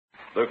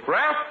The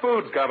Kraft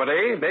Foods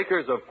Company,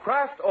 makers of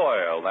Kraft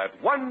Oil, that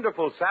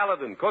wonderful salad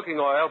and cooking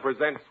oil,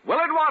 presents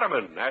Willard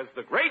Waterman as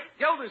the Great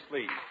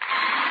Gildersleeve.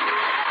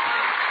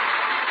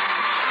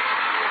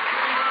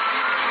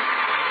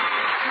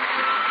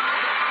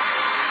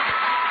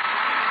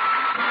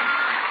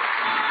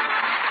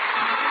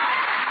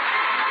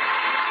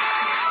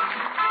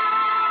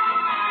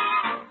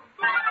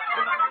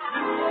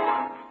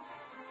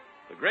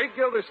 The Great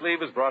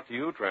Gildersleeve is brought to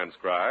you,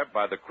 transcribed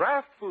by the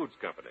Kraft Foods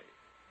Company.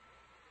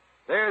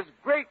 There's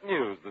great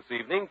news this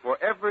evening for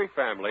every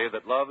family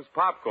that loves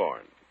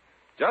popcorn.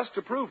 Just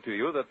to prove to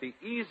you that the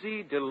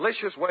easy,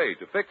 delicious way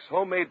to fix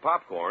homemade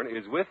popcorn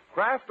is with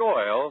Kraft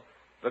Oil,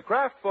 the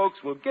Kraft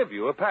folks will give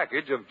you a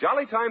package of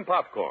Jolly Time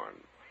popcorn.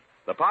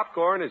 The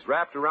popcorn is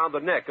wrapped around the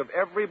neck of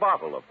every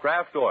bottle of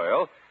Kraft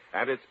Oil,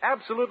 and it's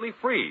absolutely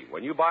free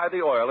when you buy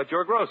the oil at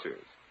your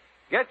grocer's.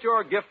 Get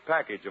your gift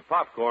package of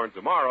popcorn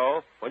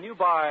tomorrow when you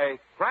buy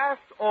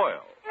Kraft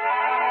Oil.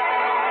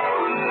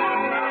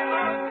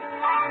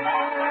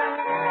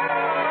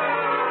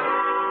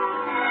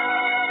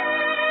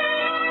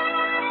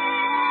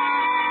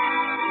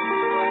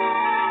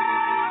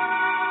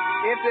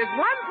 If there's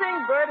one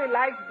thing Bertie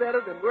likes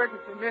better than working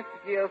for Mr.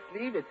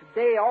 Gildersleeve, it's a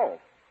day off.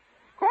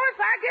 Of course,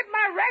 I get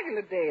my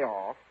regular day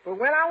off, but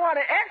when I want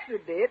an extra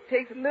day, it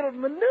takes a little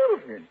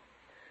maneuvering.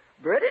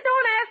 Bertie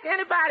don't ask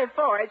anybody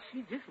for it.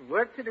 She just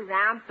works it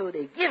around so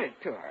they give it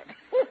to her.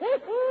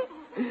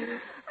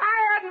 I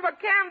had my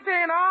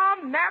campaign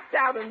all mapped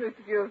out when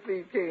Mr.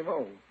 Gildersleeve came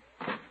home.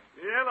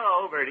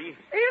 Hello, Bertie.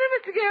 Evening,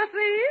 Mr.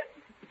 Gildersleeve.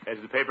 Has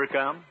the paper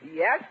come?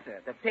 Yes, sir.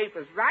 The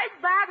paper's right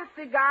by the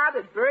cigar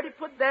that Bertie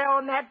put there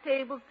on that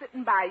table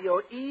sitting by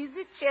your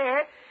easy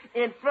chair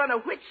in front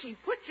of which she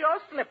put your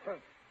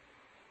slippers.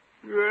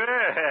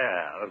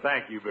 Well,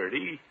 thank you,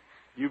 Bertie.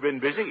 You've been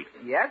busy.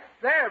 Yes,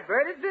 sir.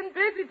 Bertie's been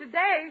busy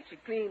today. She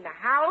cleaned the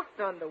house,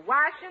 done the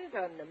washing,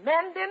 done the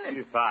mending. And...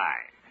 You're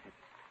fine.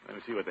 Let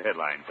me see what the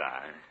headlines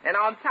are. And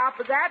on top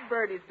of that,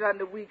 Bertie's done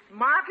the week's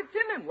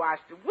marketing and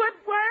washed the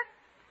woodwork.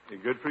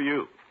 Good for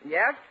you.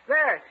 Yes,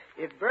 sir.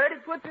 If Bertie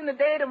puts in the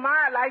day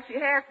tomorrow like she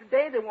has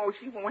today, then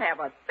she won't have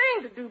a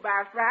thing to do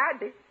by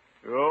Friday.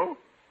 Oh?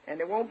 And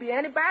there won't be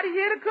anybody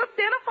here to cook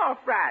dinner for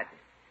Friday.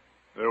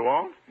 There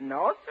won't?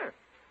 No, sir.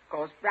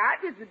 Because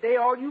Friday's the day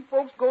all you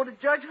folks go to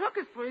Judge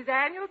Hooker's for his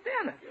annual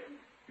dinner.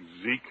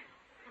 Zeke.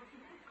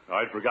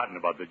 I'd forgotten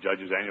about the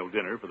judge's annual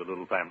dinner for the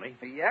little family.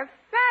 Yes,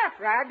 sir.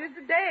 Friday's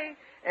the day.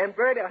 And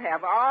Bertie'll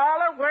have all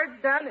her work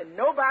done and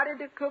nobody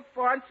to cook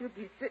for, and she'll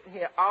be sitting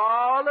here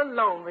all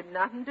alone with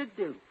nothing to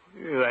do.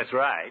 Yeah, that's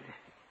right.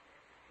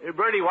 Hey,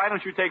 Bertie, why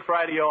don't you take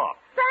Friday off?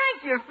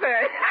 Thank you,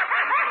 sir.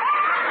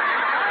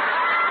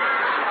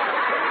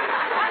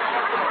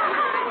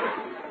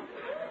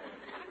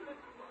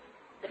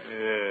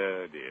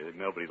 Oh, dear.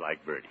 Nobody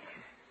like Bertie.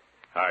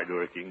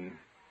 Hard-working,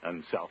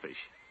 unselfish.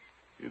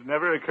 It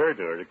never occurred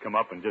to her to come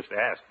up and just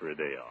ask for a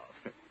day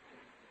off.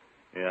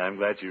 Yeah, I'm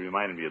glad she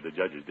reminded me of the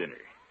judge's dinner.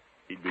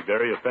 He'd be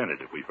very offended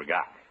if we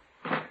forgot.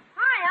 Hi,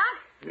 Unc.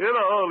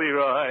 Hello,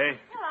 Leroy.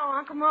 Hello,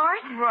 Uncle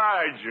Morris.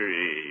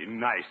 Marjorie.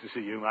 Nice to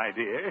see you, my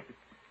dear.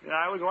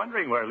 I was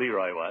wondering where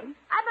Leroy was.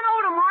 I've been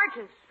over to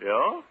March's.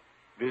 You?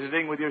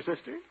 Visiting with your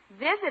sister?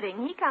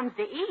 Visiting. He comes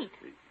to eat.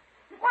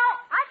 Well,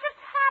 I just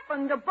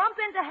happened to bump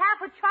into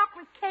half a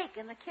chocolate cake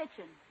in the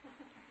kitchen.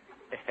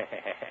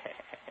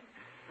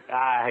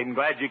 I'm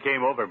glad you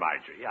came over,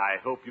 Marjorie. I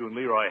hope you and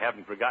Leroy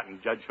haven't forgotten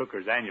Judge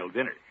Hooker's annual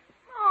dinner.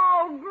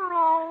 Oh,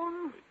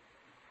 grown.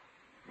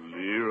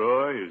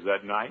 Leroy, is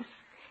that nice?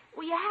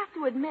 Well, you have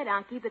to admit,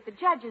 Unky, that the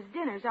judge's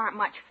dinners aren't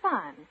much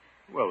fun.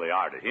 Well, they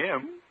are to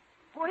him.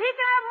 Well, he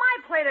can have my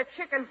plate of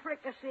chicken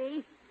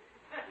fricassee.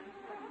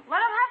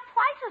 Let him have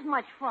twice as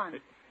much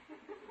fun.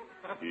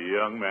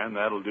 Young man,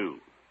 that'll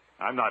do.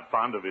 I'm not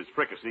fond of his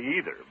fricassee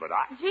either, but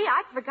I... Gee,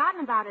 I'd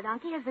forgotten about it,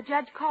 Unky. Has the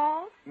judge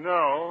called?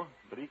 No,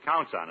 but he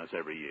counts on us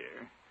every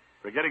year.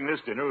 Forgetting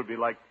this dinner would be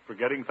like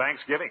forgetting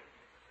Thanksgiving.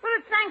 But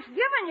at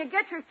Thanksgiving, you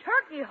get your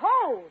turkey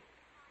whole,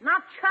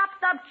 not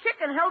chopped up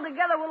chicken held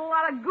together with a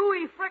lot of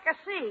gooey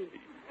fricassee.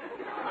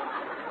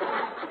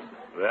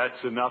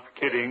 That's enough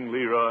kidding,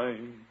 Leroy.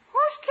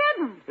 Who's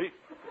kidding?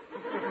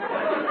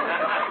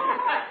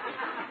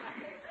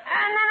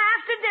 And then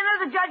after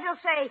dinner, the judge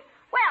will say,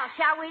 well,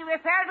 shall we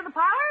repair to the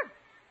parlor?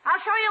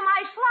 I'll show you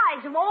my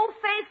slides of Old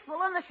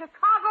Faithful and the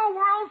Chicago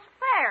World's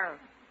Fair.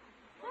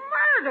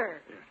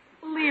 Murder.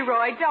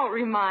 Leroy, don't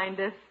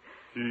remind us.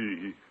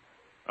 Gee,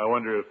 I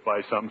wonder if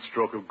by some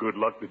stroke of good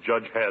luck the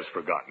judge has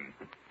forgotten.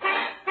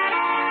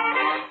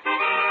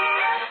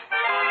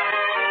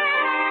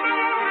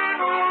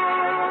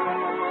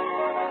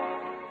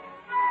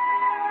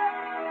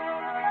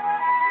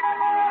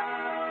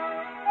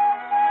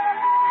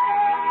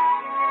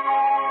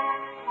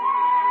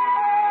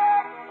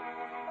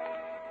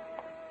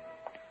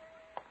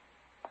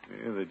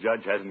 The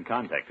judge hasn't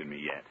contacted me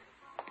yet.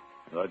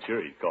 I thought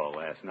sure he'd call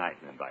last night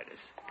and invite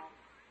us.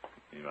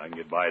 If I can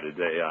get by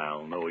today,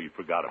 I'll know he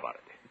forgot about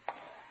it.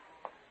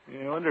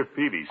 I wonder if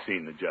Peavy's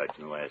seen the judge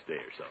in the last day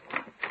or so.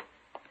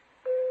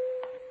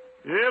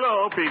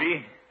 Hello,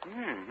 Peavy.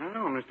 Yeah,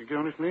 hello, Mr.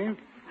 Gildersleeve.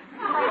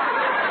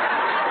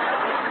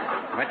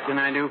 What can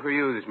I do for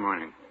you this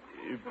morning?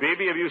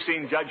 Baby, have you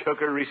seen Judge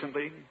Hooker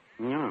recently?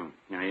 No.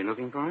 Are you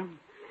looking for him?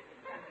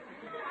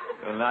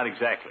 Well, not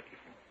exactly.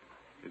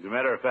 As a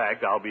matter of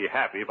fact, I'll be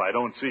happy if I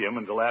don't see him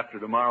until after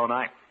tomorrow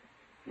night.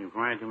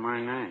 Why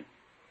tomorrow night?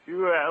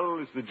 Well,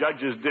 it's the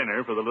judge's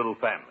dinner for the little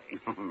family.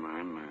 Oh,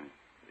 my.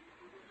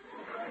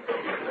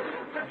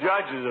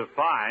 Judge is a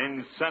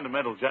fine,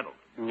 sentimental gentleman.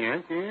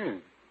 Yes, he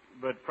is.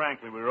 But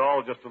frankly, we're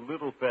all just a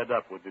little fed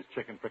up with his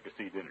chicken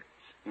fricassee dinners.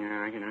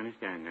 Yeah, I can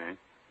understand that.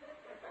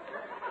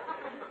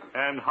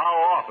 And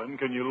how often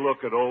can you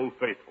look at Old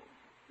Faithful?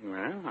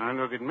 Well, I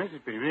look at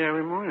Mrs. Peavy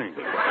every morning.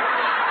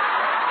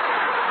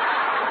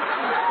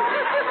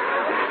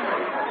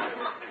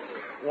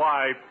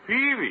 Why,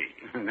 Peavy.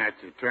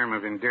 That's a term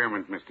of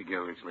endearment, Mr.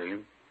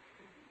 Gildersleeve.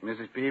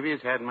 Mrs. Peavy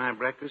has had my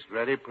breakfast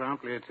ready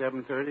promptly at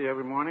 7:30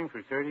 every morning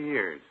for 30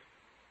 years.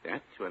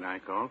 That's what I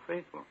call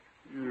faithful.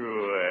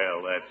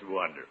 Well, that's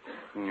wonderful.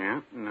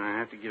 Yeah, and I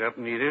have to get up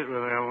and eat it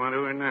whether I want to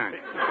or not.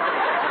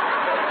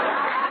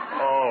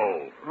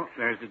 Oh.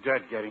 There's the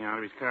judge getting out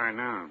of his car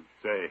now.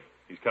 Say,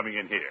 he's coming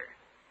in here.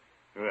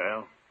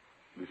 Well,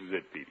 this is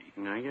it, Peavy.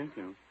 I guess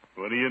so.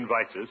 When he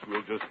invites us,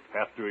 we'll just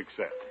have to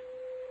accept.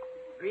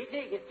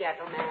 Greetings,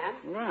 gentlemen.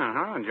 Well,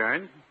 hello,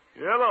 Judge.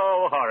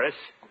 Hello, Horace.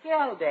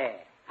 Gildy,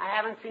 I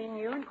haven't seen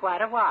you in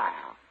quite a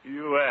while.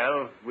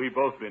 Well, we've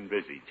both been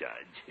busy,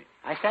 Judge.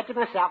 I said to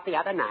myself the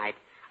other night,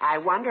 I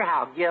wonder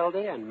how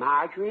Gildy and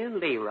Marjorie and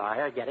Leroy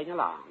are getting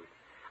along.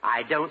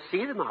 I don't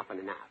see them often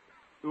enough.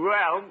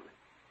 Well,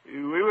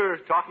 we were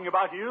talking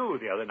about you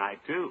the other night,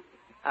 too.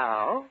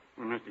 Oh?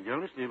 Well, Mr.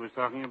 Gildersleeve was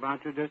talking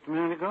about you just a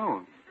minute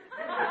ago.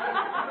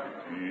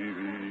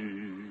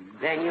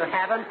 Then you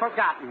haven't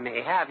forgotten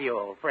me, have you,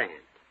 old friend?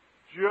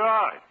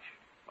 Judge,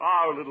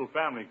 our little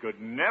family could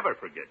never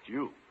forget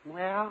you.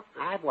 Well,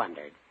 I've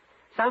wondered.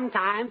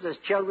 Sometimes as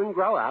children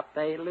grow up,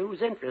 they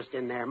lose interest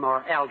in their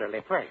more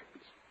elderly friends.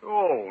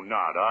 Oh,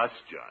 not us,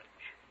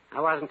 Judge.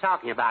 I wasn't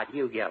talking about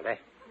you, Gildy.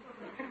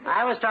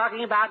 I was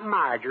talking about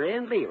Marjorie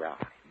and Leroy.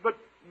 But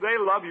they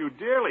love you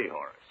dearly,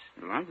 Horace.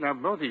 Well, I'd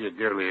love both of you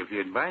dearly if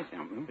you'd buy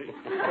something.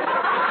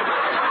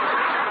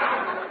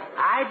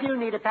 I do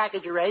need a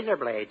package of razor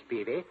blades,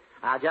 Peavy.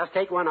 I'll just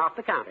take one off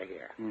the counter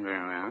here.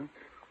 Very well.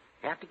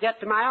 Have to get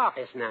to my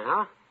office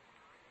now.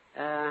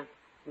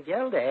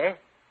 Gildy,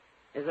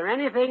 is there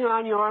anything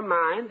on your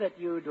mind that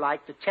you'd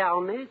like to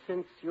tell me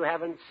since you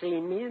haven't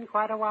seen me in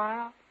quite a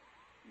while?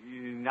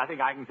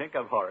 Nothing I can think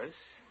of, Horace.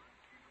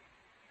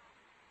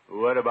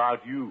 What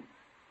about you?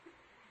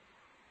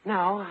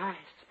 No, I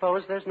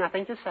suppose there's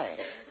nothing to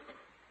say.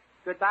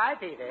 Goodbye,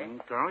 Peavy.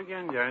 Call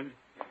again, Judge.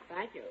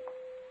 Thank you.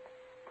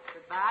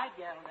 Goodbye,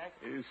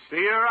 Gildy. See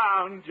you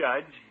around,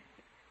 Judge.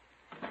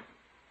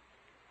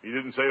 He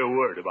didn't say a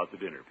word about the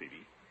dinner,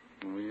 Peavy.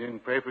 We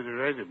didn't pay for the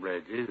razor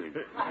blades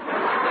either.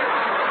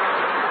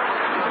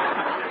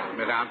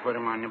 But I'll put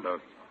them on your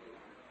book.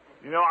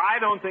 You know, I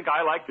don't think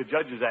I like the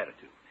judge's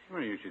attitude.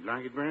 Well, you should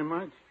like it very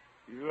much.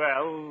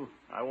 Well,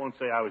 I won't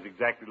say I was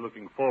exactly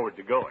looking forward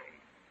to going.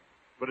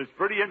 But it's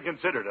pretty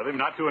inconsiderate of him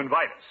not to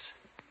invite us.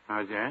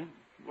 How's that?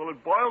 Well,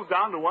 it boils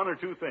down to one or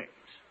two things.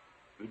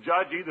 The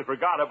judge either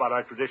forgot about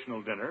our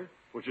traditional dinner,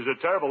 which is a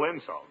terrible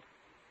insult,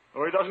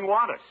 or he doesn't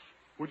want us,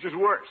 which is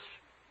worse.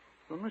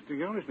 Well, Mr.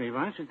 Gildersleeve,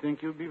 I should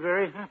think you'd be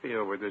very happy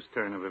over this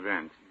turn of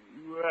events.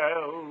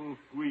 Well,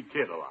 we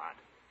kid a lot.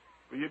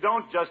 But you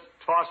don't just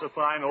toss a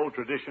fine old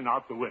tradition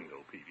out the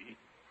window, Peavy.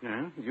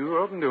 Yeah, you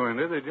opened the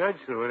window. The judge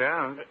threw it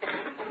out.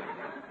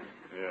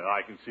 Yeah,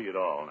 I can see it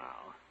all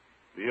now.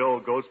 The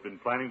old goat's been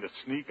planning to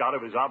sneak out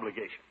of his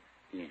obligation.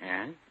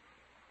 Yeah?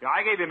 Yeah,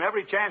 I gave him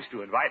every chance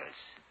to invite us.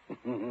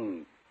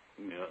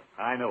 Yeah,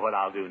 I know what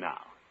I'll do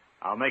now.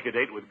 I'll make a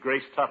date with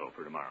Grace Tuttle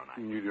for tomorrow night.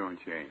 You don't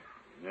say.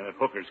 And if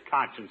Hooker's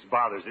conscience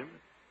bothers him,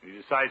 and he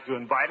decides to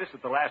invite us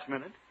at the last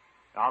minute,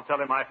 I'll tell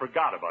him I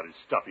forgot about his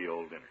stuffy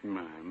old dinner.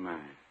 My.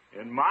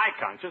 And my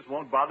conscience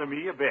won't bother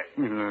me a bit.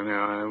 No,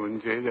 I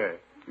wouldn't say that.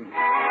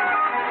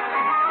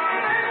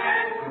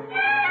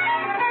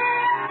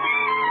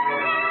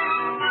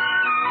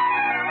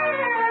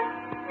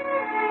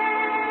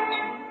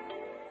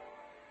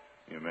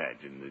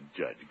 Imagine the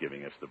judge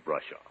giving us the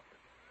brush off.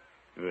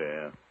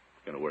 Well,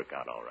 it's going to work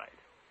out all right.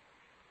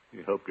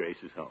 We hope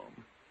Grace is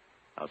home.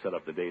 I'll set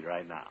up the date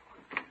right now.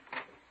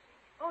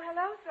 Oh,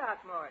 hello,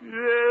 Throckmorton.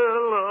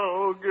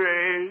 Hello,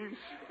 Grace.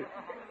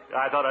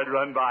 I thought I'd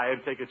run by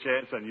and take a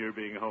chance on your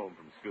being home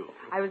from school.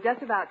 I was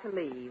just about to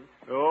leave.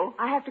 Oh?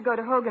 I have to go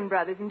to Hogan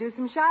Brothers and do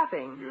some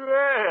shopping.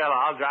 Well,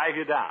 I'll drive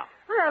you down.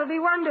 Well, that'll be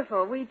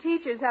wonderful. We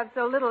teachers have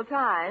so little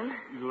time.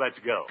 Let's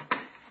go.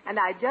 And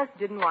I just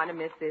didn't want to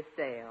miss this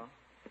sale.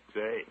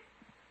 Say,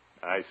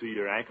 I see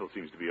your ankle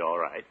seems to be all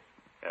right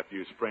after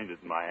you sprained it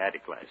in my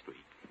attic last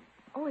week.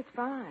 Oh, it's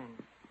fine.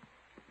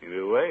 In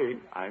a way,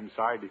 I'm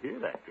sorry to hear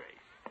that, Grace.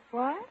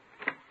 What?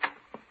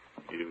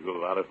 It was a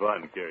lot of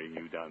fun carrying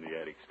you down the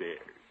attic stairs.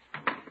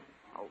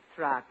 Oh,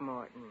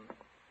 Throckmorton.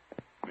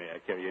 May I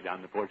carry you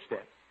down the porch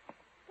steps?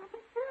 Don't be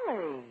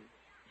silly.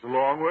 It's a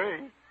long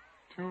way.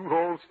 2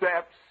 whole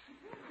steps.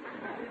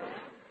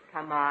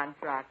 Come on,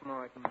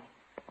 Throckmorton.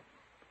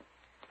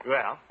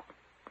 Well,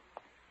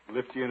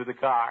 lift you into the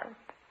car?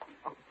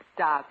 Oh,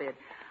 stop it.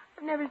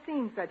 I've never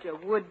seen such a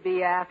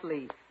would-be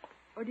athlete.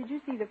 Or did you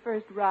see the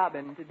first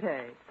robin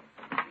today?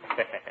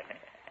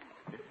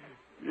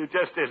 It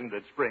just isn't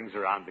that spring's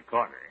around the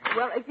corner.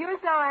 Well, if you're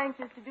so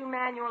anxious to do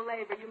manual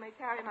labor, you may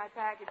carry my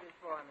packages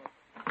for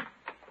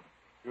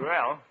me.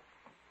 Well,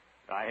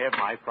 I have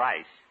my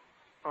price.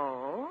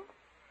 Oh?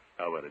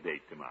 How about a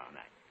date tomorrow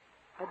night?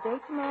 A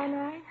date tomorrow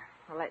night?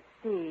 Well, let's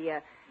see.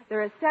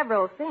 There are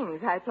several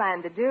things I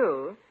plan to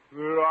do.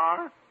 There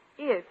are?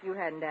 If you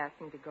hadn't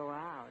asked me to go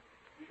out.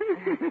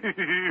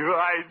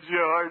 Why,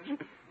 George,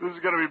 this is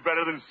going to be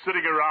better than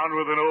sitting around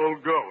with an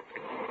old goat.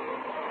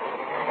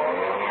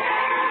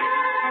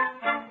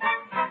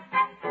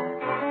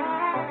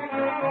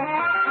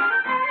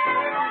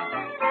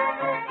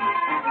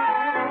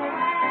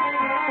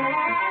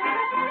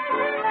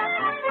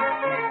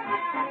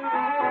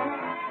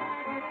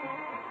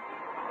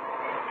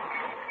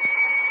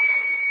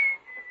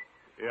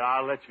 Yeah,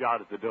 I'll let you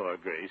out at the door,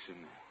 Grace, and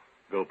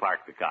go park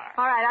the car.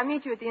 All right, I'll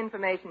meet you at the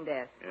information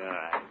desk. All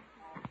right.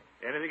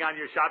 Anything on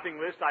your shopping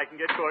list I can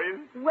get for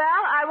you? Well,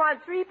 I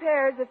want 3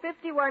 pairs of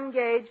 51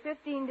 gauge,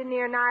 15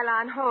 denier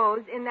nylon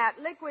hose in that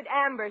liquid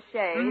amber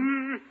shade.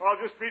 I'll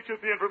just meet you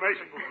at the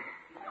information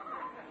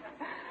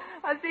booth.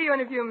 I'll see you in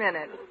a few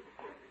minutes.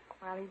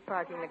 While he's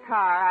parking the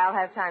car, I'll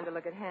have time to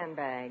look at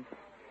handbags.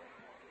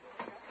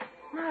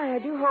 My, I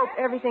do hope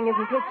everything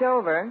isn't picked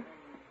over.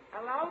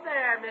 Hello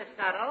there, Miss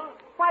Tuttle.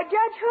 Why,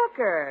 Judge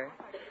Hooker,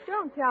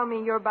 don't tell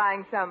me you're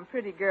buying some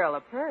pretty girl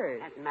a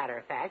purse. As a matter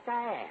of fact,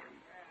 I am.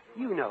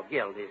 You know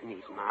Gilda's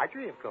niece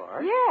Marjorie, of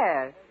course.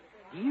 Yes.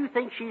 Do you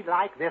think she'd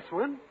like this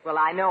one? Well,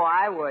 I know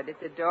I would.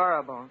 It's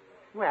adorable.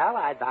 Well,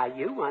 I'd buy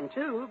you one,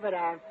 too, but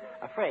I'm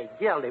afraid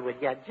Gilda would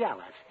get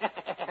jealous.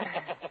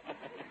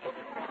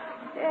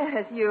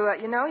 Yes,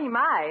 you know, he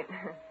might.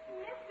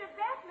 Mr.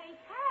 Beckley,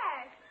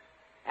 cash.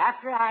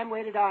 After I'm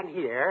waited on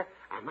here,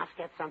 I must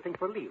get something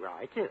for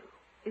Leroy, too.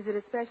 Is it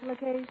a special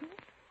occasion?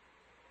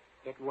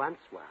 It once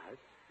was.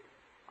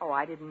 Oh,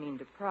 I didn't mean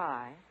to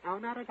pry. No,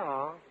 not at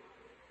all.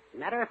 As a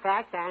matter of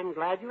fact, I'm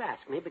glad you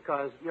asked me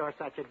because you're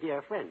such a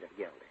dear friend of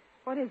Gilda.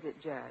 What is it,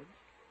 Judge?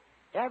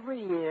 Every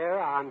year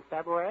on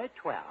February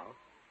 12th,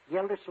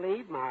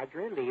 Gildersleeve,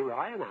 Marjorie,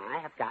 Leroy, and I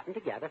have gotten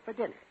together for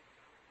dinner.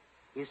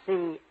 You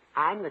see,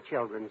 I'm the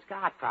children's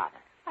godfather.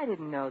 I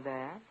didn't know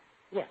that.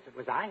 Yes, it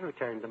was I who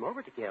turned them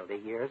over to Gilda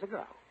years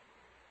ago.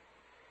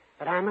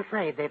 But I'm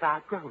afraid they've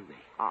outgrown me.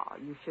 Oh,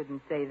 you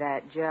shouldn't say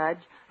that, Judge.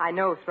 I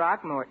know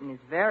Throckmorton is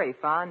very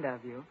fond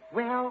of you.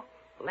 Well,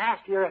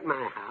 last year at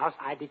my house,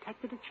 I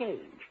detected a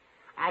change.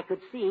 I could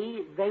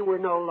see they were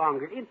no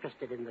longer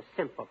interested in the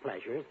simple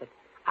pleasures that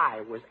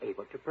I was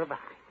able to provide.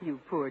 You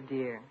poor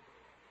dear.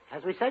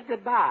 As we said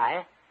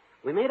goodbye,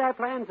 we made our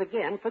plans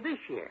again for this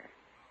year.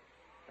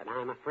 But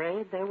I'm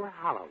afraid they were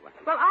hollow ones.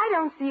 Well, I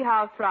don't see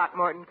how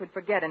Throckmorton could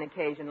forget an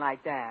occasion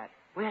like that.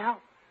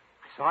 Well,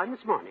 I saw him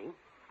this morning.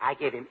 I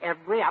gave him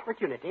every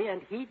opportunity,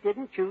 and he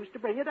didn't choose to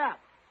bring it up.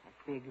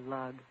 That big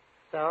lug.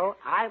 So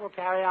I will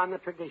carry on the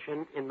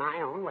tradition in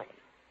my own way.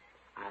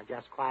 I'll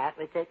just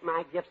quietly take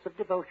my gifts of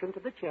devotion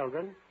to the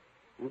children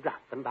and drop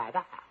them by the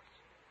house.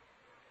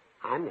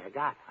 I'm their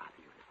godfather,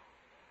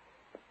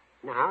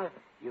 you know. Now, if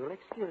you'll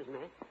excuse me.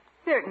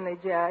 Certainly,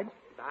 Judge.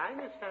 Bye,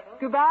 Miss Tuttle.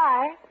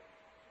 Goodbye.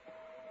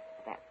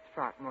 That's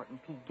Throckmorton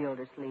P.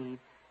 Gildersleeve.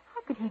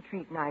 How could he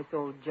treat nice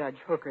old Judge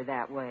Hooker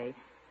that way?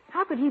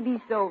 How could he be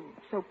so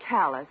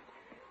calloused?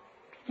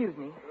 Excuse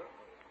me.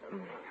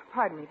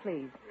 Pardon me,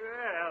 please.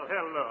 Well,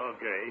 hello,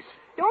 Grace.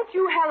 Don't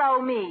you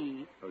hello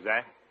me. Who's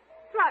that?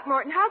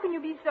 Throckmorton, how can you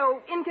be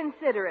so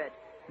inconsiderate?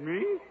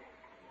 Me?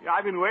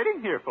 I've been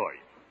waiting here for you.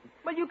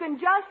 Well, you can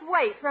just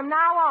wait from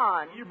now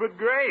on. But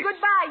Grace.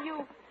 Goodbye,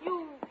 you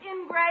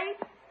ingrate.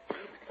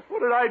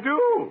 What did I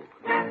do?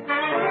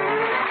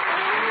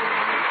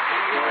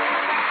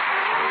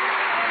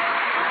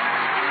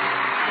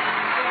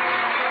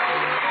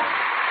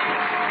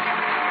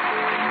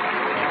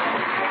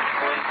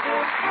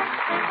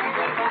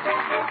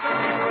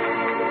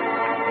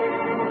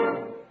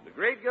 The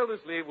Great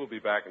Gildersleeve will be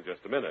back in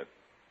just a minute.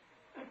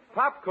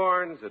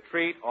 Popcorn's a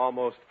treat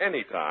almost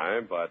any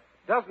time, but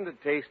doesn't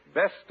it taste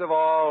best of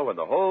all when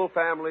the whole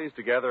family's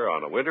together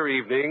on a winter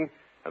evening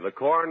and the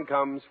corn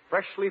comes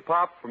freshly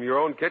popped from your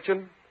own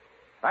kitchen?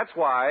 That's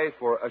why,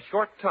 for a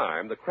short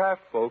time, the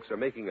Kraft folks are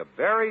making a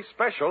very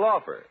special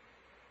offer.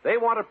 They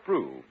want to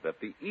prove that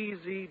the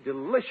easy,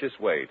 delicious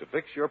way to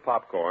fix your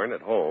popcorn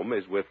at home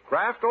is with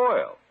Kraft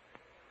oil.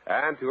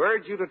 And to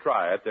urge you to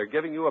try it, they're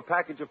giving you a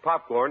package of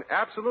popcorn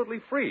absolutely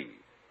free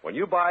when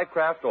you buy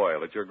Kraft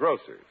oil at your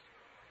grocer's.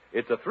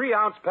 It's a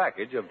 3-ounce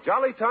package of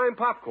Jolly Time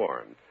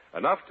popcorn,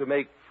 enough to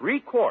make 3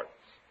 quarts,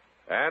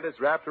 and it's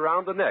wrapped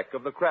around the neck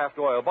of the Kraft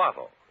oil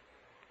bottle.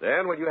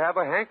 Then, when you have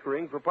a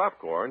hankering for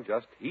popcorn,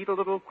 just heat a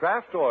little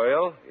Kraft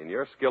oil in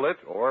your skillet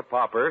or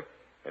popper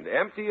and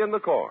empty in the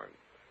corn.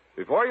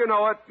 Before you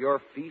know it,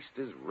 your feast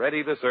is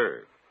ready to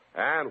serve.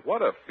 And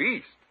what a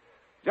feast!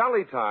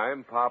 Jolly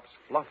Time pops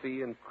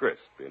fluffy and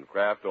crisp in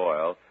Kraft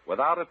oil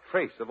without a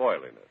trace of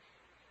oiliness.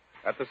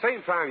 At the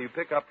same time you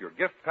pick up your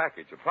gift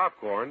package of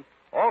popcorn,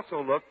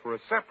 also look for a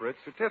separate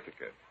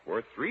certificate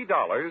worth $3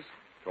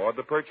 toward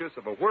the purchase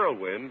of a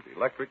Whirlwind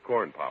electric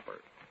corn popper.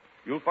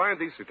 You'll find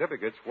these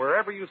certificates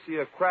wherever you see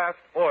a Kraft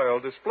oil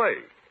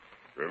displayed.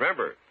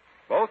 Remember,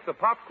 both the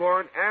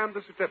popcorn and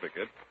the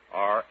certificate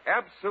are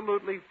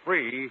absolutely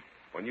free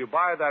when you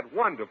buy that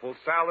wonderful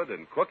salad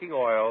and cooking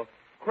oil,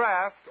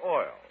 Kraft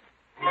Oil.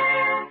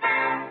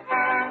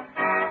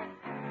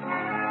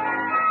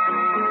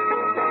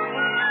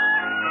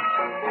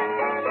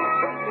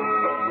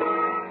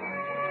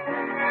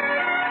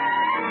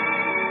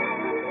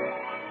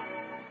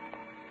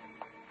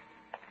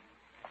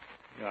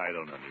 I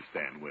don't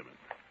understand women.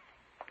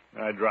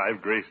 I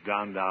drive Grace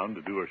downtown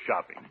to do her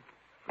shopping.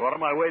 Go out of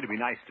my way to be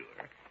nice to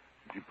her.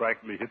 She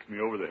practically hits me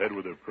over the head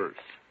with her purse.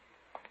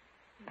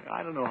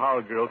 I don't know how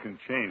a girl can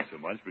change so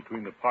much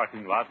between the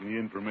parking lot and the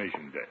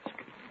information desk.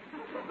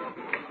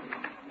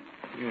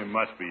 It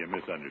must be a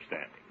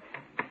misunderstanding.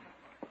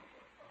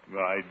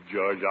 By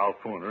George, I'll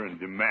phone her and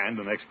demand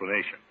an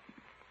explanation.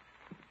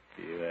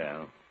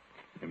 Well,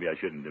 maybe I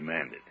shouldn't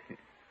demand it,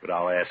 but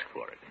I'll ask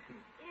for it.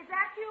 Is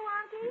that you,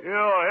 Auntie?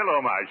 Oh,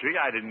 hello, Marjorie.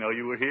 I didn't know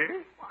you were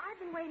here. Well, I've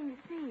been waiting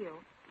to see you.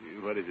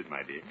 What is it,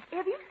 my dear?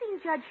 Have you seen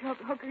Judge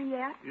Hooker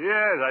yet?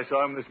 Yes, I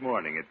saw him this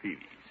morning at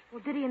Peavy's.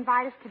 Well, did he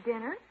invite us to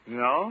dinner?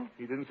 No,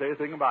 he didn't say a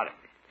thing about it.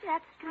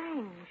 That's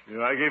strange.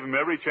 I gave him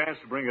every chance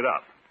to bring it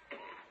up.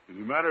 As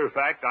a matter of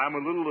fact, I'm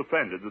a little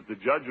offended that the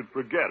judge would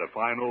forget a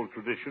fine old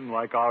tradition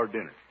like our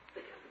dinner.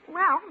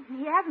 Well,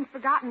 he hasn't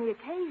forgotten the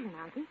occasion,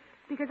 Auntie,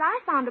 because I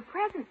found a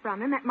present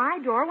from him at my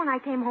door when I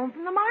came home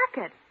from the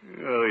market.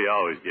 Oh, he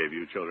always gave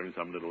you children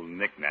some little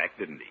knick-knack,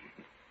 didn't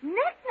he?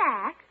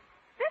 Knick-knack?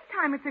 This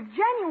time it's a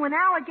genuine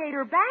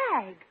alligator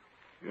bag.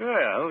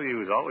 Well, he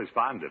was always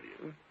fond of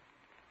you.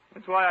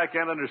 That's why I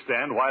can't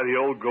understand why the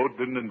old goat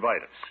didn't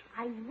invite us.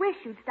 I wish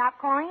you'd stop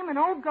calling him an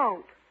old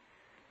goat.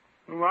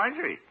 Well,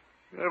 Marjorie,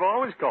 I've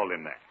always called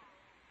him that.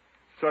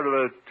 Sort of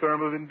a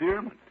term of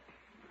endearment.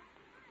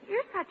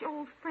 You're such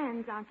old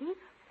friends, Auntie.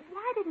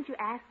 Why didn't you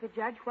ask the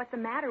judge what the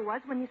matter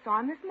was when you saw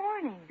him this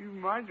morning?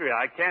 Marjorie,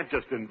 I can't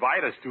just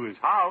invite us to his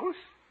house.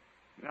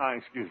 Now,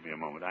 excuse me a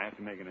moment. I have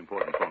to make an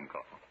important phone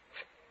call.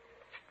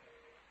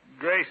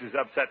 Grace is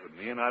upset with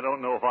me, and I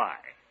don't know why.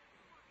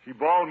 She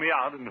bawled me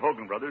out in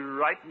Hogan Brothers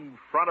right in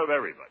front of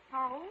everybody.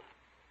 Oh?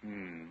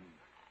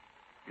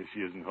 Guess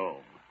she isn't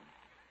home.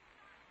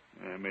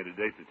 I made a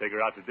date to take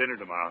her out to dinner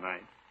tomorrow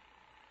night.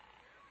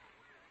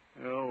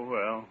 Oh,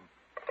 well.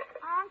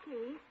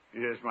 Auntie?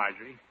 Yes,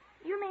 Marjorie?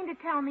 You mean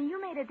to tell me you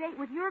made a date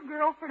with your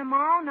girl for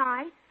tomorrow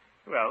night?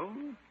 Well,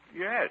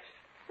 yes.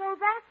 So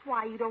that's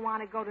why you don't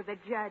want to go to the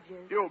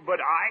judge's.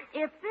 But I...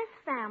 If this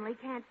family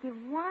can't give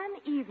one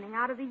evening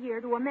out of the year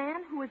to a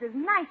man who is as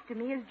nice to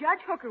me as Judge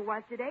Hooker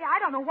was today, I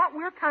don't know what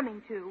we're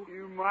coming to.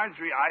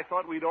 Marjorie, I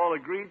thought we'd all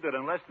agreed that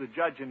unless the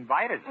judge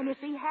invited us... And if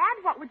he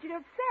had, what would you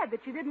have said?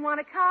 That you didn't want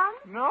to come?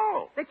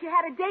 No. That you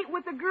had a date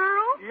with the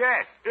girl?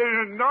 Yes.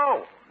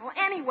 No. Well,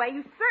 anyway,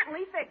 you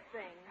certainly fixed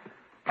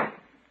things.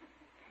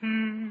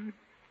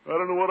 I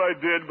don't know what I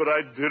did, but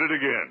I did it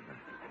again.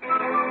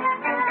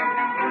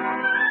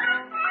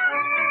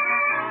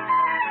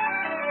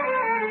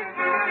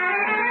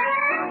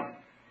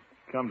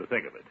 Come to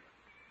think of it,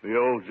 the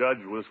old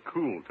judge was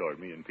cool toward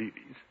me in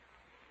Peavy's.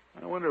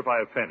 I wonder if I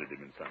offended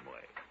him in some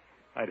way.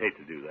 I'd hate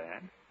to do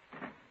that.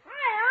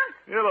 Hi, Unc.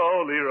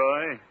 Hello,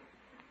 Leroy.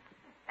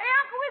 Hey,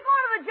 Unc, are we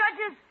going to the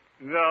judge's?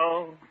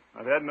 No,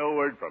 I've had no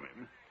word from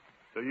him.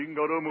 So you can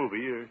go to a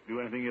movie or do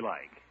anything you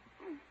like.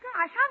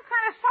 Gosh, I'm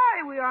kind of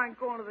sorry we aren't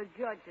going to the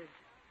judge's.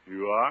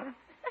 You are?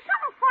 There's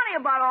something funny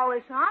about all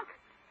this, Unc.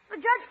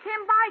 The judge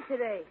came by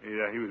today.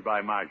 Yeah, he was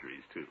by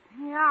Marjorie's, too.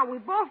 Yeah, we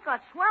both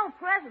got swell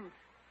presents.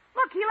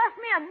 Look, he left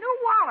me a new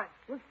wallet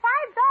with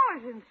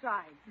 $5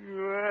 inside.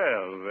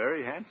 Well,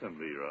 very handsome,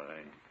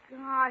 Leroy.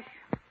 Gosh,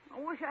 I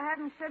wish I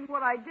hadn't said what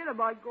I did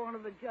about going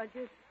to the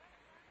judge's.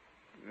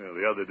 Well,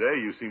 the other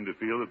day you seemed to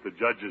feel that the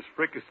judge's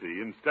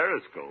fricassee and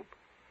stereoscope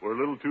were a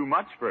little too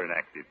much for an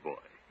active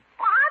boy.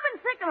 Well, I've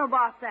been thinking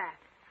about that.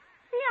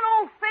 Seeing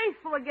Old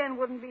Faithful again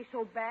wouldn't be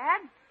so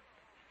bad.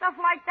 Stuff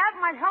like that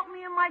might help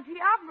me in my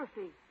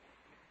geography.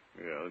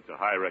 Well, it's a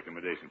high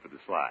recommendation for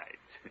the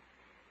slides.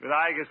 But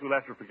I guess we'll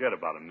have to forget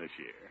about him this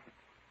year.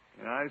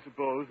 And I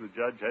suppose the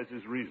judge has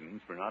his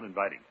reasons for not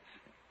inviting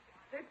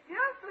us.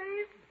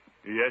 Gildersleeve.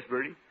 Yes,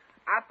 Bertie?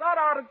 I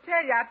thought I ought to tell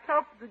you I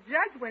talked to the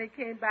judge when he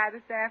came by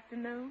this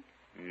afternoon.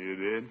 You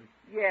did?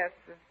 Yes,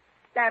 sir.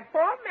 That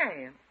poor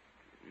man.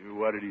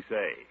 What did he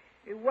say?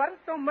 It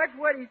wasn't so much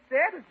what he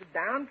said as the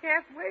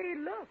downcast way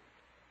he looked.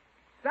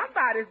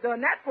 Somebody's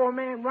done that poor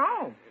man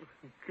wrong.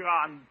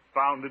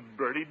 Confounded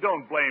Bertie,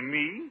 don't blame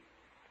me.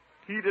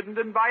 He didn't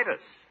invite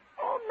us.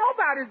 Oh,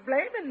 nobody's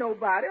blaming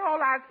nobody.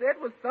 All I said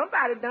was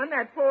somebody done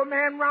that poor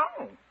man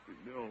wrong.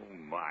 Oh,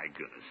 my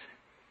goodness.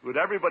 Would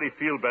everybody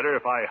feel better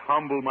if I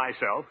humble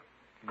myself,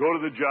 go to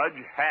the judge,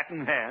 hat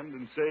in hand,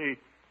 and say,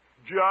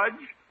 Judge,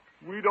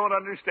 We don't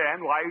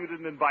understand why you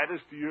didn't invite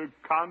us to your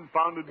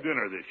confounded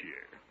dinner this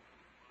year.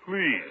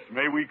 Please,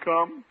 may we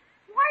come?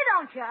 Why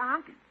don't you,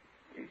 Unc?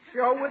 It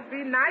sure would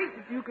be nice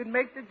if you could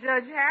make the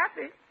judge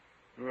happy.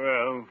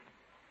 Well,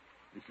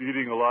 it's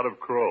eating a lot of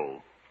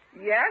crow.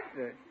 Yes,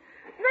 sir.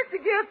 Mr.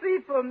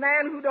 Gildersleeve, for a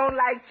man who don't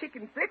like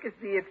chicken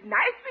fricassee, it's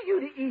nice for you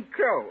to eat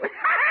crow.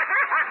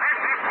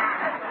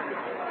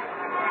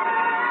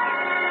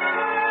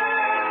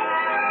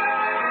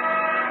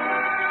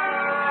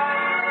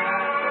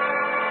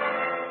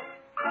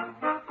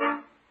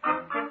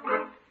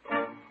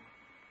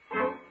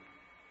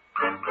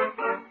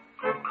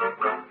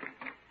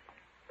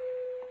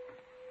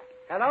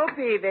 Hello,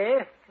 Peavy.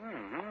 Oh,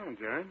 hello,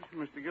 Judge.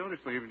 Mr.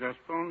 Gildersleeve just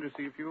phoned to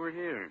see if you were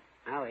here.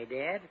 Oh, he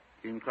did?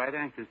 Seemed quite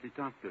anxious to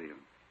talk to you.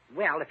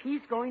 Well, if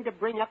he's going to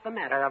bring up the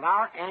matter of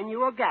our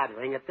annual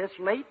gathering at this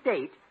late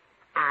date,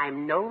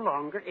 I'm no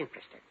longer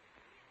interested.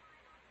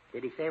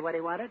 Did he say what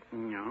he wanted?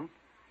 No.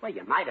 Well,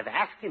 you might have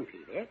asked him,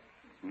 Peavy.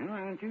 No, why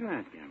don't you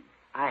ask him?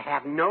 I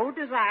have no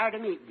desire to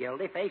meet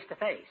Gildy face to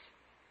face.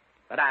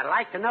 But I'd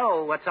like to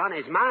know what's on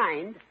his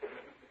mind,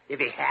 if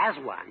he has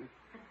one.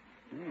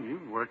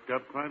 You've worked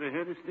up quite a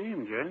head of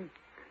steam, Judge.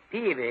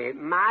 Peavy,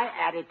 my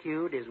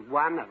attitude is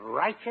one of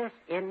righteous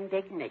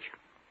indignation.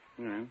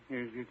 Well,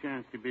 here's your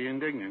chance to be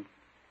indignant.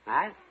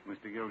 What?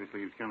 Mr.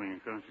 Gildersleeve's coming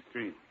across the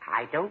street.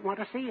 I don't want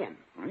to see him.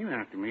 Well, you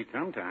have to meet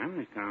sometime.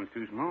 This town's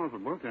too small for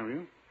both of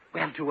you.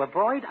 Well, to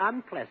avoid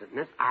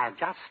unpleasantness, I'll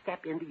just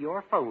step into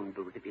your phone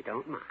booth if you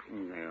don't mind.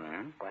 Very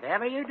well.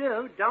 Whatever you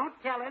do, don't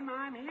tell him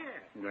I'm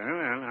here. Very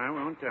well, I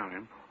won't tell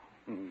him.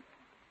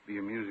 Be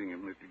amusing if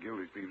Mr.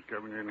 Gildersleeve's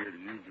coming in here to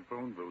use the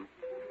phone booth.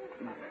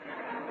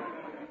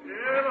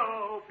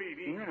 Hello,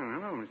 Peavy. Well,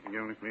 hello, Mr.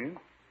 Gildersleeve.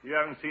 You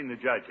haven't seen the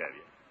judge, have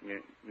you?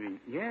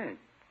 Yes.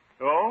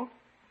 Oh?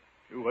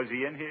 Was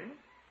he in here?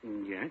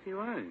 Yes, he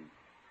was.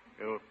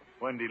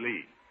 When did he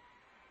leave?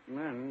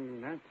 Well,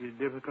 that's a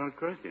difficult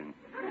question.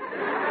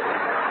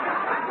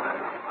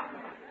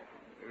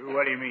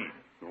 What do you mean?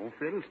 Oh,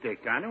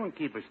 fiddlestick. I don't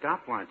keep a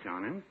stopwatch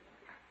on him.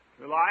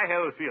 Well, I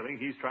have a feeling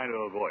he's trying to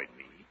avoid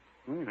me.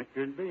 That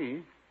could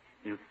be.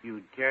 If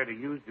you'd care to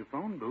use the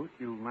phone booth,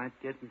 you might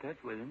get in touch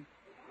with him.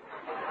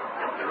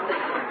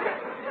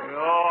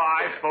 Oh,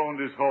 I phoned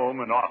his home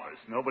and office.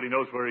 Nobody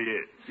knows where he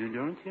is. You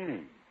don't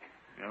say.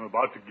 I'm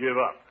about to give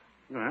up.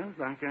 Well,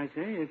 like I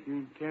say, if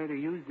you'd care to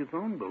use the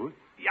phone booth.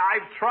 Yeah,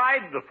 I've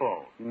tried the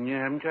phone. You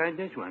haven't tried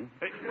this one.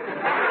 Oh,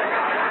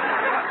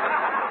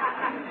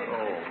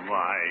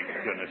 my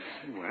goodness.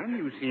 Well,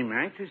 you seem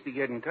anxious to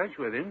get in touch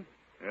with him.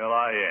 Well,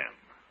 I am.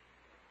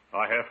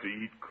 I have to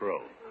eat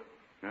crow.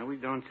 Now, we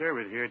don't serve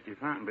it here at the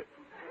fountain, but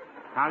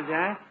how's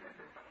that?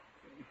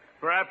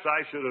 Perhaps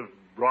I should have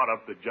brought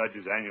up the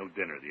judge's annual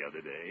dinner the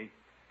other day.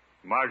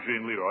 Marjorie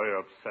and Leroy are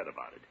upset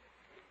about it.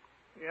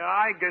 Yeah,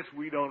 I guess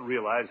we don't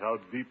realize how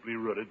deeply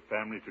rooted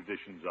family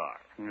traditions are.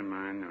 I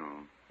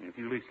know. If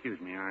you'll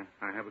excuse me, I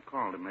have a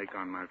call to make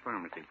on my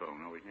pharmacy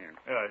phone over here.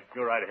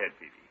 Go right ahead,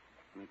 Peavy.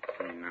 Let's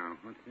see now.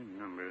 What's the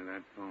number of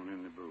that phone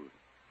in the booth?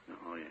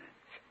 Oh,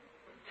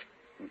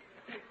 yeah.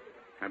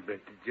 I bet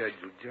the judge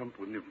will jump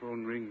when the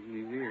phone rings in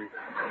his ear.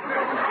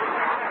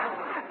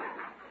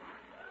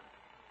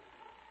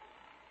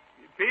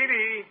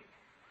 Peavy,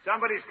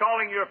 somebody's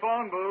calling your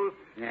phone booth.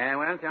 Yeah,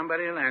 well,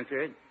 somebody will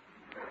answer it.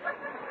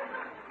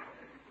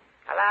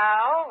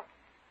 Hello?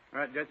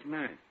 Just a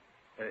minute.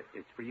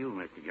 It's for you,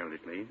 Mr.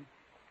 Gildersleeve.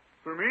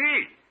 For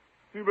me?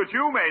 But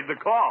you made the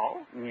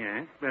call.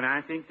 Yes, but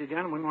I think the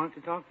gentleman wants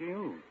to talk to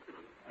you.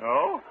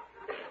 Oh?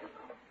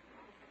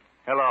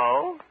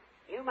 Hello?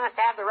 You must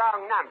have the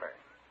wrong number.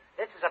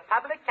 This is a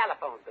public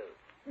telephone booth.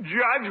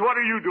 Judge, what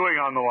are you doing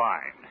on the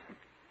line?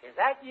 Is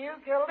that you,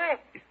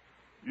 Gildy?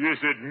 Yes,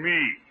 it's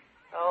me.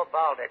 Oh,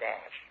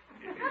 balderdash.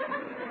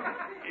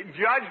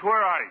 Judge,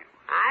 where are you?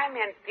 I'm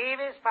in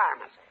Peavy's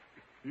pharmacy.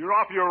 You're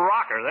off your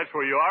rocker. That's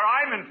where you are.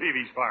 I'm in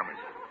Peavy's pharmacy.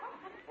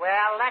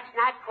 Well, let's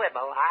not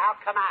quibble. I'll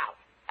come out.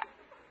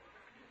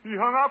 He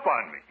hung up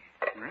on me.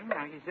 Well,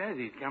 like he says,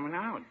 he's coming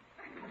out.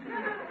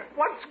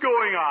 What's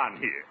going on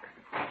here?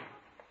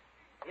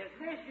 Is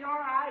this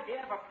your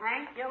idea of a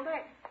prank,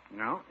 Gildy?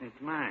 No, it's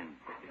mine.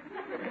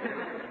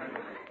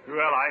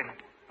 Well,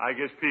 I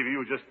guess Peavy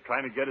was just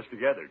trying to get us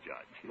together,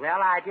 Judge. Well,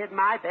 I did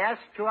my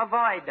best to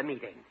avoid the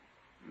meeting.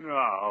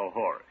 Oh,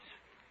 Horace.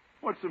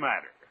 What's the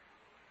matter?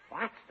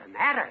 What's the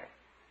matter?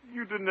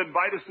 You didn't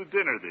invite us to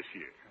dinner this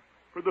year.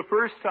 For the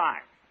first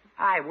time.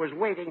 I was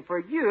waiting for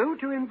you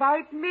to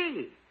invite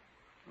me.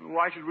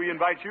 Why should we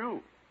invite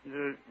you?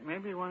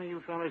 Maybe one of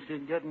you fellas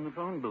should get in the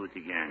phone booth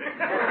again.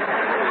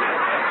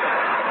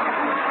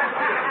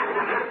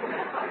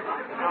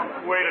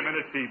 Now, wait a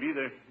minute, Peavy.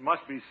 There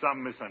must be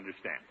some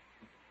misunderstanding.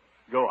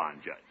 Go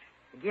on,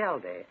 Judge.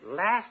 Gildy,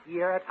 last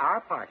year at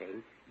our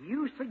party,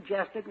 you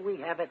suggested we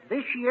have it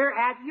this year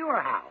at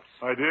your house.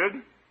 I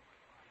did?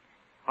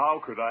 How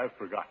could I have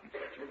forgotten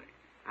such a thing?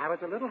 I was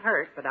a little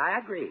hurt, but I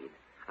agreed.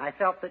 I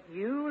felt that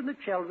you and the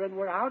children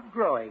were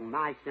outgrowing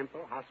my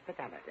simple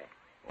hospitality.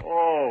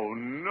 Oh,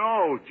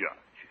 no,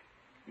 Judge.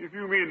 If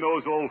you mean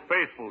those old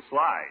faithful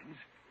slides,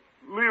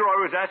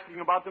 Leroy was asking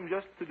about them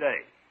just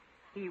today.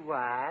 He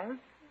was?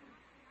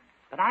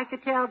 But I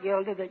could tell,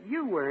 Gilda, that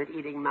you weren't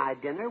eating my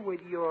dinner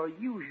with your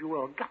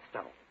usual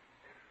gusto.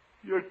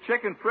 Your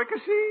chicken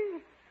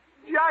fricassee?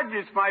 Judge,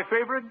 it's my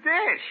favorite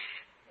dish.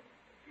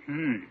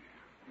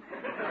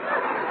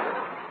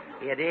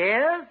 It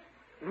is?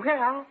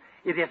 Well,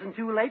 it isn't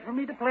too late for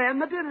me to plan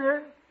the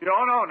dinner.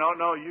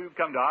 No. You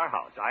come to our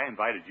house. I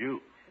invited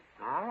you.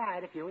 All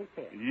right, if you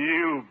insist.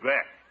 You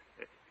bet.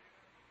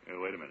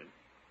 Wait a minute.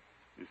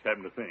 Just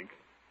happened to think.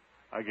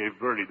 I gave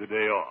Bertie the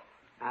day off.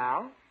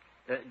 Oh?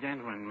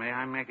 Gentlemen, may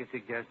I make a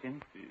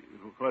suggestion?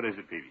 What is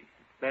it, Peavy?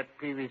 Let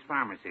Peavy's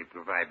Pharmacy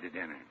provide the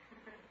dinner.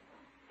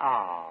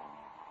 Oh.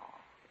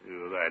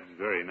 Well, that's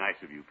very nice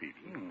of you,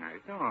 Peavy. Not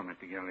at all,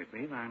 Mr.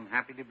 Gildersleeve. I'm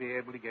happy to be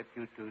able to get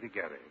you two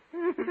together.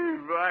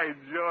 By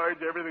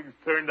George, everything's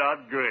turned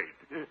out great.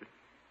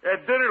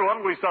 At dinner, what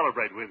will we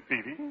celebrate with,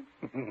 Peavy?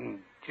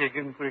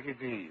 Chicken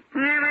fricassee.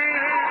 Peavy!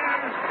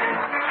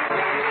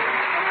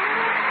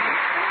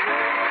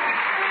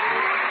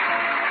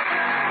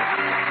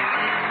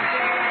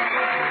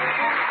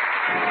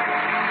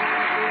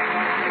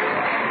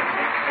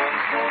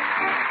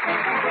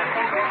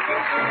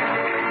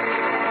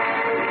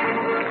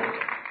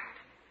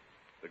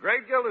 The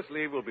Great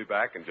Gildersleeve will be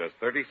back in just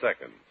 30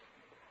 seconds.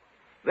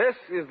 This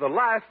is the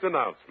last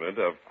announcement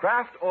of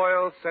Kraft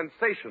Oil's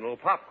sensational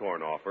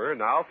popcorn offer,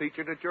 now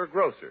featured at your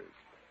grocer's.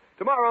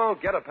 Tomorrow,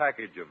 get a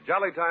package of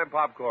Jolly Time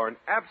popcorn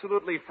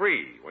absolutely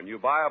free when you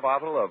buy a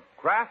bottle of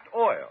Kraft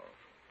Oil.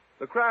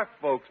 The Kraft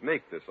folks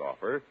make this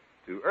offer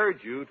to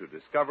urge you to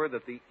discover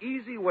that the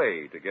easy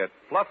way to get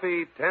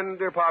fluffy,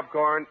 tender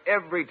popcorn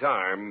every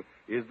time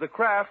is the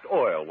Kraft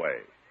Oil way.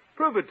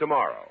 Prove it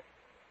tomorrow.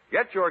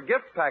 Get your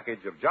gift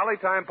package of Jolly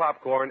Time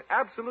popcorn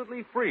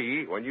absolutely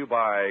free when you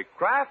buy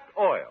Kraft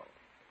Oil.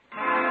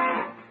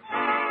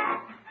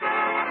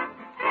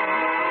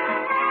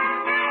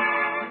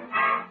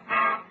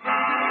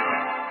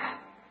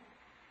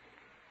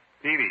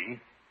 Peavy,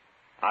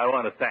 I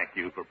want to thank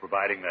you for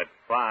providing that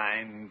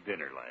fine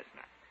dinner last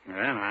night.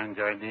 Well, I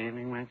enjoyed the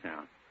evening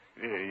myself.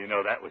 You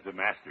know, that was a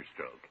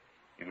masterstroke,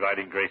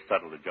 inviting Grace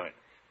Tuttle to join us.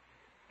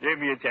 Gave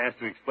me a chance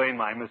to explain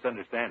my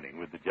misunderstanding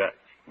with the judge.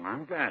 Well,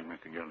 I'm glad,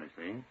 Mr.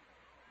 Gildersleeve.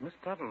 Miss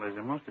Tuttle is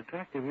a most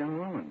attractive young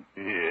woman.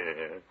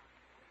 Yeah.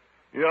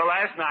 You know,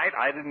 last night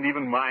I didn't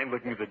even mind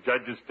looking at the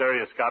judge's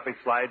stereoscopic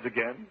slides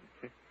again.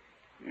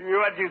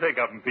 What do you think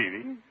of them,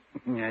 Peavy?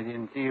 I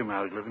didn't see him.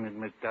 I was looking at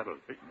Miss Tuttle.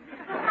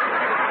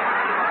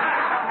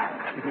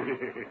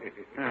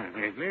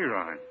 Here's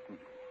Leroy.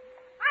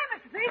 Hi,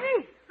 Mr.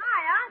 Peavy.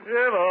 Hiya.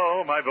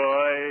 Hello, my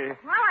boy.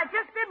 Well, I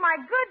just did my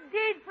good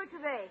deed for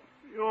today.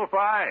 You're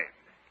fine.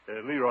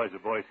 Leroy's a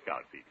Boy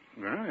Scout, Peavy.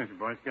 Well, it's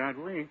Boy Scout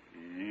week.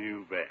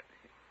 You bet.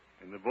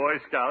 And the Boy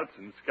Scouts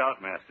and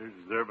Scoutmasters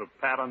deserve a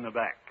pat on the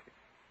back.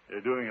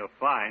 They're doing a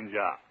fine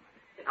job.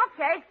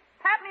 Okay,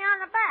 pat me on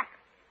the back.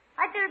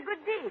 I did a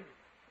good deed.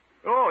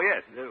 Oh,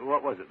 yes.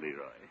 What was it,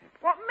 Leroy?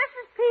 Well,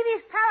 Mrs.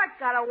 Peavy's parrot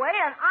got away,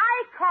 and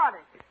I caught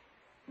it.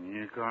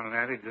 You call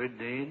that a good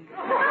deed?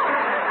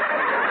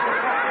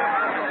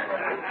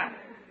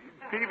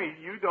 Peavy,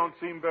 you don't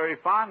seem very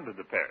fond of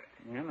the parrot.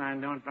 Well, I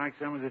don't like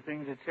some of the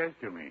things it says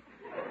to me.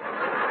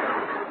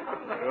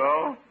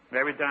 Oh?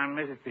 Every time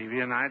Mrs. Peavy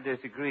and I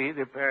disagree,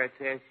 the parrot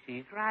says,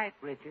 she's right,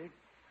 Richard.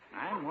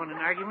 I haven't won an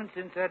argument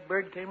since that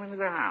bird came into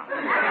the house.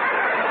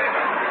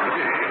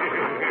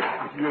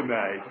 Good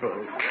night,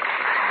 folks.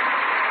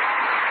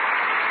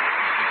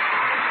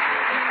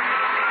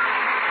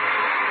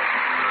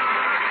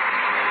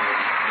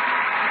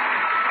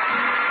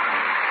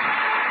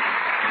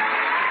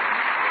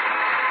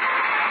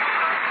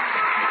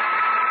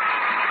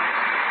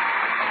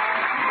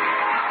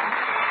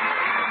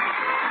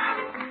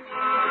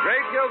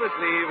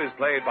 Gildersleeve is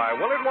played by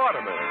Willard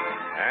Waterman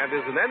and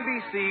is an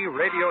NBC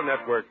Radio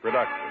Network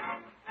production.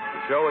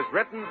 The show is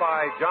written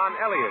by John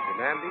Elliott and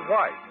Andy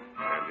White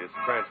and is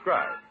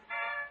transcribed.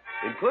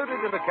 Included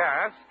in the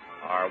cast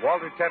are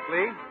Walter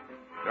Tetley,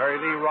 Mary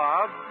Lee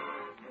Robb,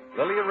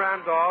 Lillian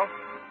Randolph,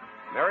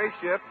 Mary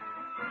Shipp,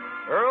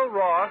 Earl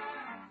Ross,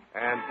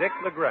 and Dick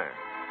LeGrand.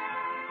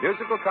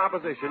 Musical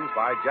compositions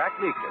by Jack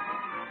Meekin.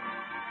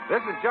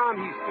 This is John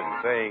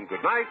Heaston saying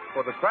goodnight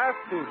for the Kraft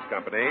Foods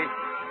Company,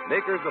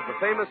 makers of the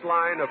famous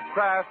line of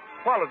Kraft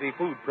quality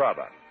food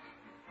products.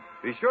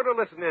 Be sure to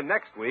listen in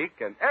next week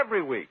and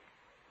every week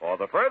for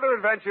the further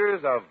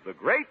adventures of the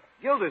Great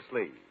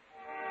Gildersleeve.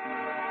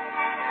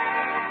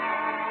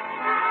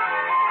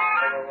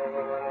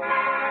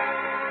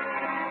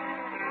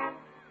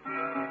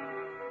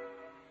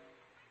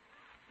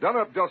 Done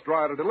up just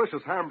right, a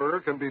delicious hamburger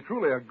can be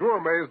truly a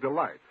gourmet's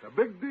delight, a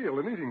big deal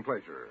in eating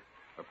pleasure.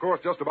 Of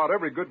course, just about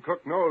every good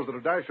cook knows that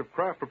a dash of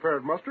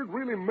Kraft-prepared mustard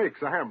really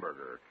makes a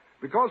hamburger.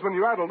 Because when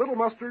you add a little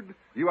mustard,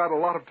 you add a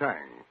lot of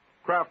tang.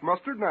 Kraft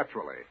mustard,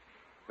 naturally.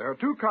 There are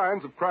two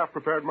kinds of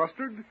Kraft-prepared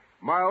mustard.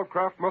 Mild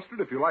Kraft mustard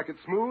if you like it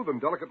smooth and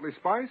delicately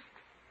spiced.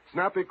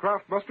 Snappy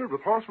Kraft mustard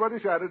with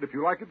horseradish added if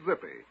you like it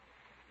zippy.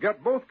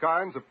 Get both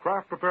kinds of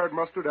Kraft-prepared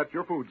mustard at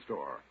your food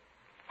store.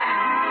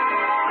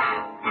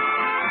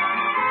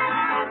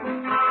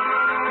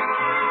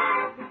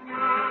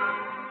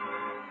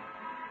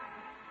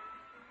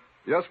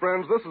 Yes,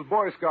 friends, this is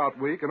Boy Scout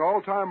Week, an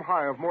all-time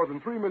high of more than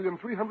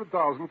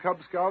 3,300,000 Cub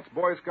Scouts,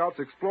 Boy Scouts,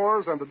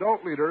 explorers, and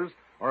adult leaders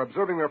are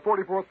observing their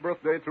 44th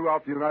birthday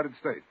throughout the United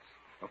States.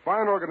 A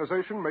fine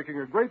organization making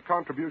a great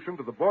contribution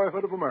to the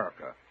boyhood of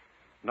America.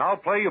 Now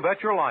play You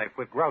Bet Your Life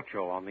with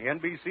Groucho on the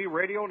NBC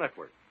Radio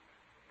Network.